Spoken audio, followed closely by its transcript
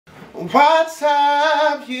What's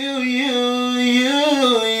up, YouTube?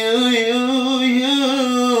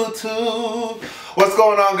 What's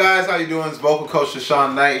going on, guys? How you doing? It's vocal coach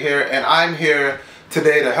Deshaun Knight here, and I'm here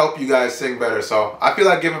today to help you guys sing better. So I feel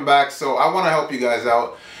like giving back, so I want to help you guys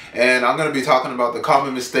out, and I'm going to be talking about the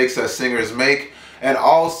common mistakes that singers make, and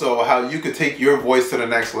also how you could take your voice to the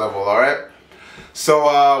next level. All right.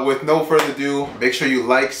 So with no further ado, make sure you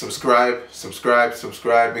like, subscribe.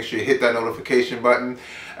 Make sure you hit that notification button.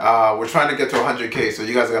 We're trying to get to 100K, so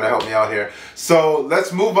you guys are going to help me out here. So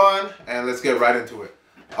let's move on and let's get right into it.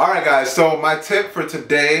 Alright guys, so my tip for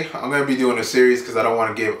today, I'm going to be doing a series because I don't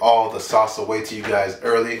want to give all the sauce away to you guys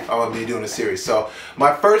early. I'm going to be doing a series. So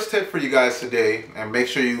my first tip for you guys today, and make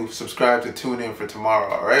sure you subscribe to tune in for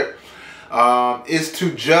tomorrow, alright, is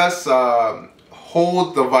to just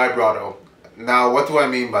hold the vibrato. Now, what do I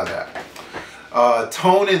mean by that?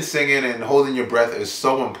 Tone in singing and holding your breath is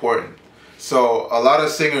so important. So a lot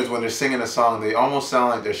of singers, when they're singing a song, they almost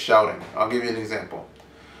sound like they're shouting. I'll give you an example.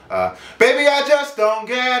 Baby, I just don't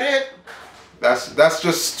get it. That's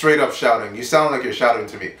just straight up shouting. You sound like you're shouting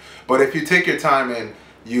to me. But if you take your time and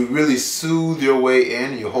you really soothe your way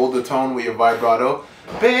in, you hold the tone with your vibrato.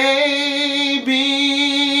 Baby,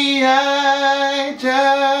 I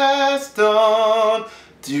just don't.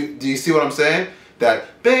 Do you see what I'm saying?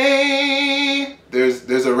 That babe,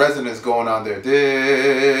 there's a resonance going on there.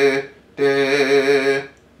 De, de,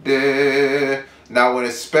 de. Now when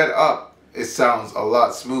it's sped up, it sounds a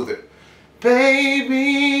lot smoother.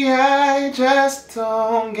 Baby, I just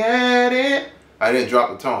don't get it. I didn't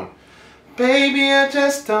drop the tone. Baby, I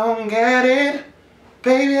just don't get it.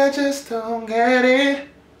 Baby, I just don't get it.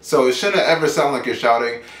 So it shouldn't ever sound like you're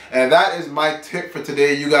shouting. And that is my tip for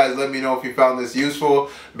today. You guys let me know if you found this useful.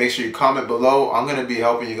 Make sure you comment below. I'm going to be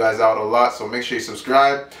helping you guys out a lot, so make sure you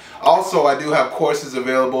subscribe. Also, I do have courses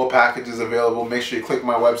available, packages available. Make sure you click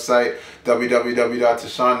my website,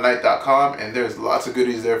 www.shorturl.at, and there's lots of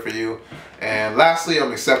goodies there for you. And lastly,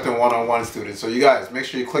 I'm accepting one-on-one students. So you guys, make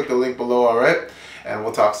sure you click the link below, alright? And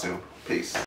we'll talk soon. Peace.